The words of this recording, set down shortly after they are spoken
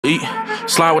Eat,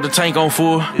 slide with the tank on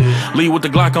full, lead with the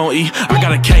Glock on E. I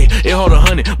got a K, it hold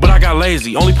 100, but I got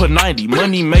lazy, only put 90.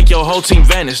 Money make your whole team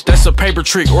vanish, that's a paper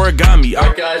trick, origami.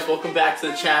 Alright guys, welcome back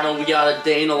to the channel. We got a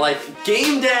day in the life.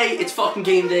 Game day! It's fucking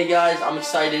game day, guys. I'm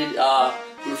excited.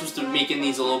 We were supposed to be making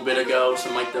these a little bit ago,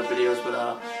 some mic'd up videos,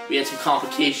 but we had some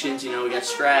complications, you know, we got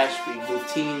scratched, we moved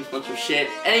teams, bunch of shit.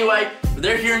 Anyway,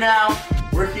 they're here now,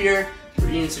 we're here, we're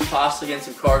eating some pasta, getting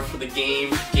some cards for the game.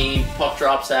 Puck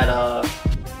drops at,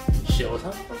 shit, what's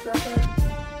up? Puck drop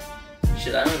at?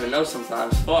 Shit, I don't even know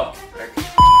sometimes, fuck.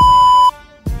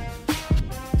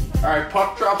 Alright,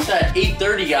 puck drops at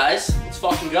 8:30, guys. Let's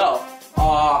fucking go.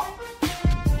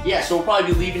 Yeah, so we'll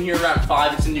probably be leaving here around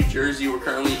 5. It's in New Jersey. We're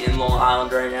currently in Long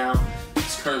Island right now.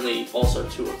 It's currently also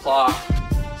 2 o'clock,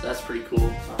 so that's pretty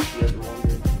cool. If you guys were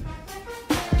wondering.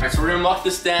 Alright, so we're gonna muck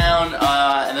this down,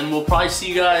 and then we'll probably see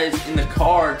you guys in the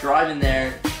car driving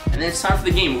there. And then it's time for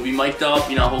the game. We'll be mic'd up,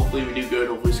 you know, hopefully we do good,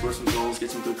 hopefully score some goals,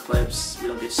 get some good clips, we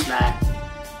don't get smacked.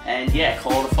 And yeah,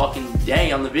 call it a fucking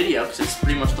day on the video, because it's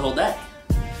pretty much the whole day.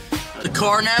 The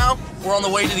car now, we're on the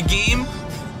way to the game.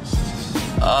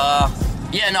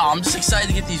 Yeah, no, I'm just excited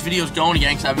to get these videos going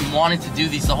again, because I've been wanting to do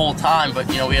these the whole time, but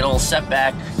you know, we had a little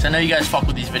setback. So I know you guys fuck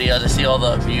with these videos. I see all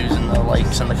the views and the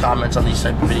likes and the comments on these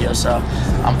type of videos, so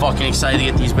I'm fucking excited to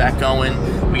get these back going.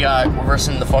 We're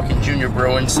versing the fucking Junior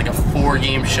Bruins, like a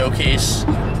 4-game showcase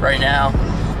right now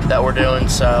that we're doing,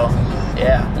 so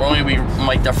yeah, we're only gonna be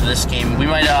mic'd up for this game. We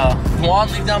might, if you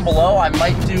want, leave down below. I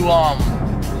might do,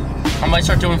 I might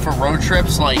start doing for road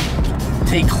trips, like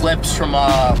take clips from,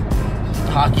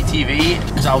 Hockey TV,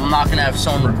 because I'm not gonna have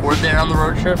someone record there on the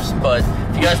road trips. But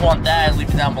if you guys want that, leave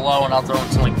it down below, and I'll throw in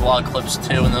some like vlog clips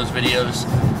too in those videos.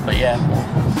 But yeah,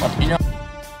 let me know.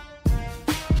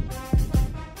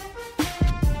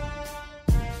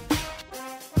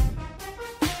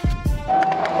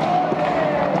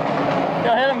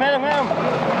 Yo, hit him!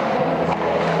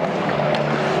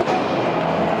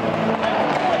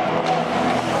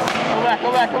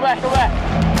 Go back!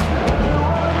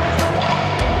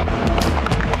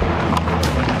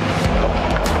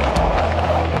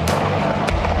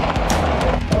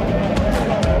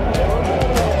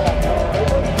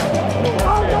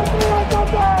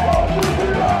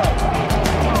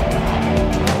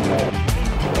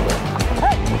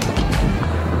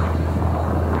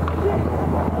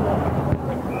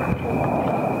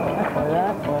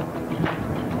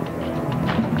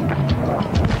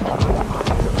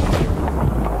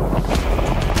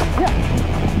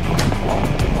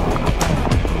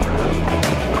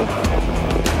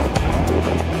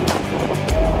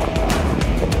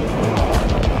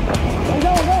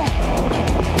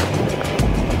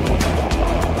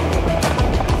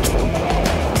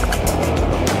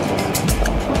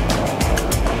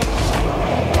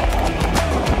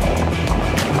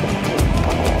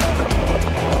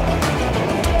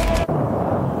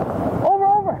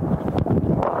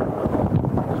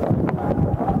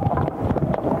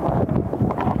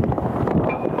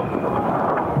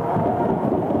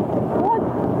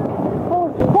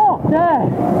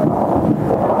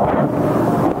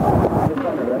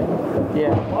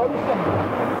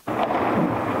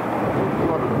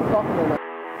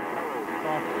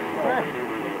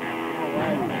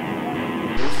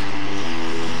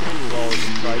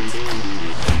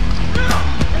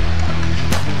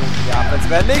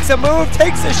 Man makes a move,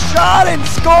 takes a shot, and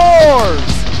scores!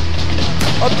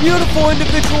 A beautiful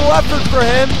individual effort for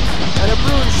him, and a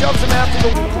Bruin shoves him after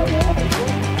the...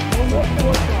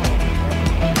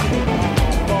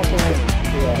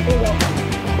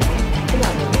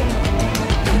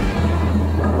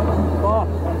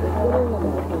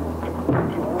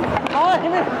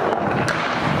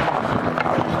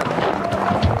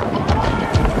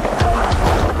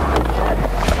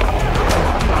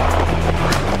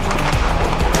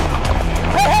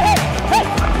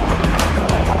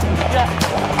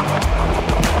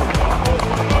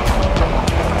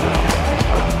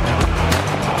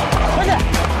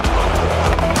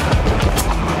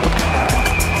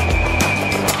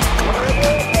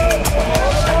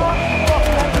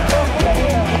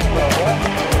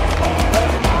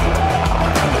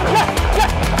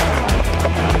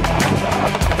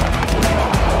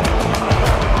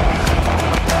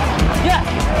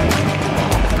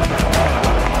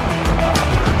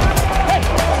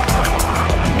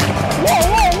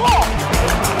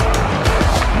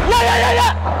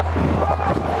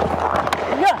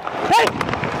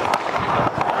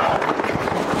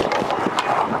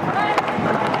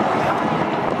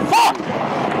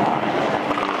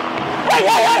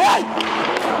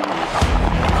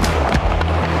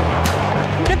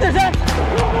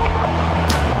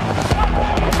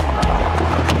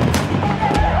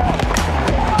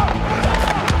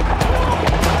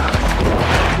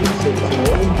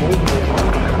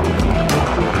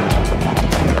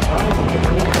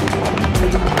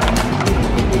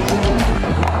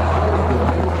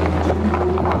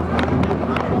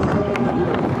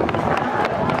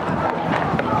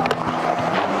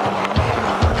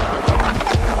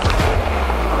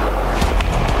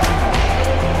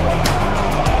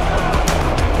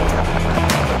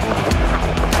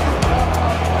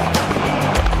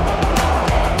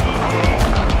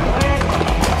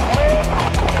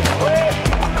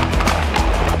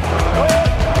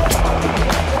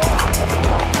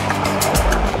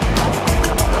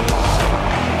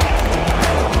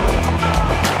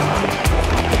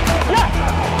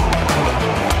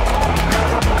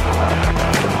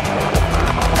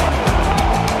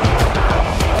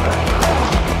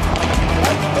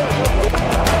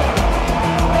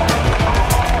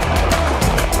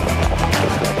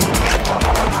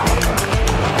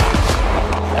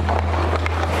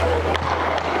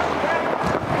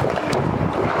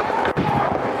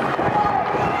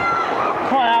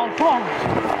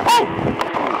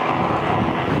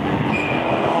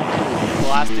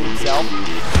 himself.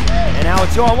 And now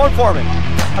it's 2-on-1 Foreman.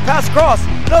 A pass across,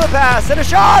 another pass, and a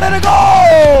shot, and a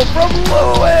goal from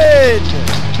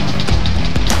Lewin!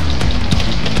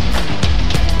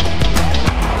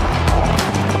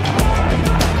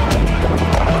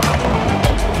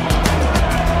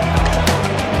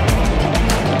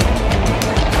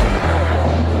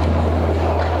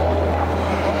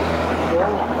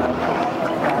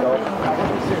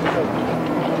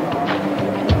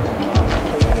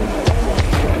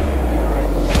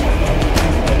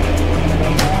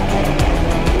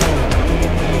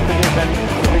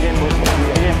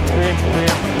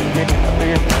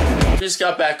 Just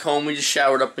got back home. We just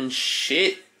showered up and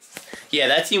shit. Yeah,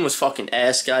 that team was fucking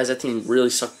ass, guys. That team really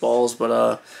sucked balls.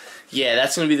 But, yeah,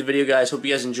 that's going to be the video, guys. Hope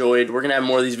you guys enjoyed. We're going to have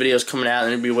more of these videos coming out,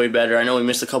 and it'll be way better. I know we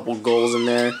missed a couple goals in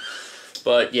there.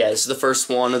 But, yeah, this is the first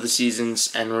one of the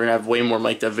seasons, and we're going to have way more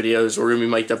mic'd up videos. We're going to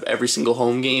be mic'd up every single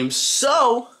home game.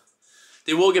 So,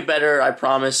 they will get better, I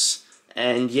promise.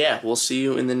 And, yeah, we'll see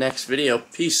you in the next video.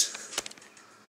 Peace.